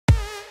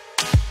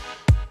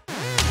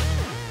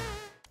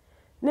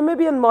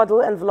Namibian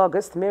model and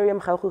vloggist Meriam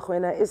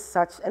is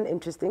such an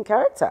interesting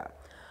character.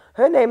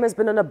 Her name has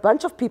been on a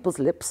bunch of people's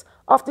lips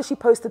after she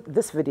posted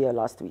this video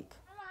last week.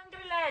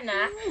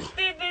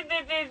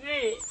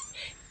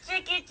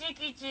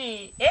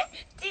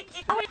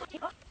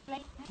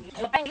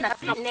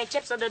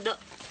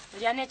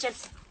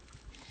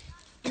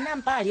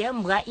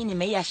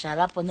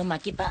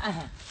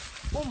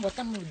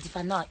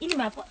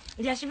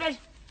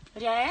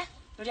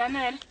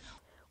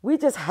 We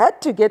just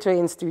had to get her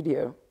in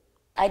studio.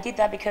 I did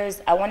that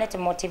because I wanted to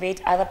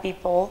motivate other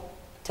people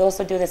to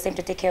also do the same,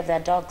 to take care of their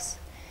dogs.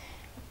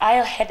 I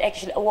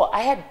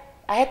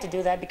had to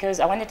do that because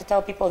I wanted to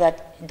tell people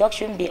that dogs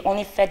shouldn't be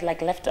only fed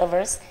like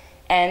leftovers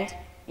and,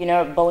 you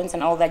know, bones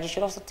and all that. You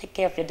should also take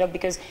care of your dog,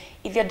 because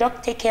if your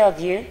dog take care of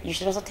you, you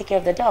should also take care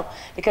of the dog,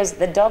 because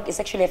the dog is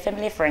actually a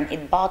family friend.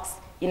 It barks,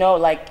 you know,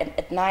 like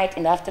at night,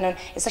 in the afternoon.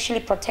 It actually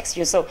protects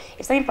you. So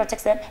if something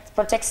protects them,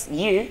 protects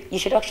you, you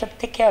should actually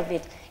take care of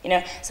it, you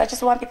know. So I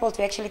just want people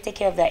to actually take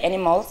care of their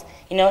animals,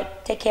 you know,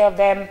 take care of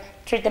them,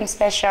 treat them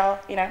special,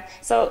 you know.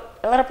 So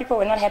a lot of people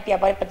were not happy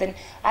about it, but then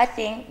I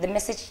think the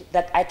message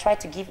that I try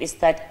to give is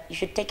that you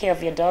should take care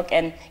of your dog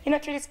and, you know,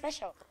 treat it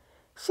special.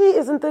 She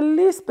isn't the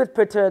least bit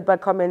perturbed by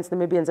comments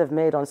Namibians have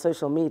made on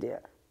social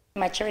media.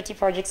 My charity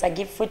projects, I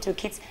give food to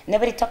kids.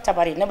 Nobody talked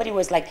about it. Nobody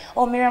was like,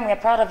 oh, Meriam, we're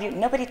proud of you.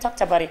 Nobody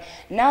talked about it.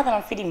 Now that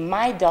I'm feeding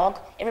my dog,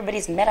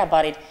 everybody's mad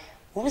about it.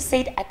 Who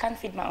said I can't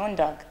feed my own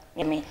dog?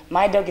 I mean,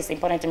 my dog is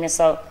important to me.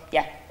 So,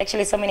 yeah,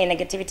 actually so many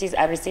negativities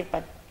I received,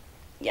 but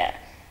yeah,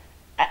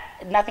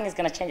 nothing is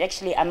going to change.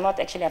 Actually, I'm not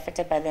actually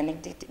affected by the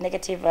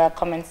negative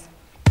comments.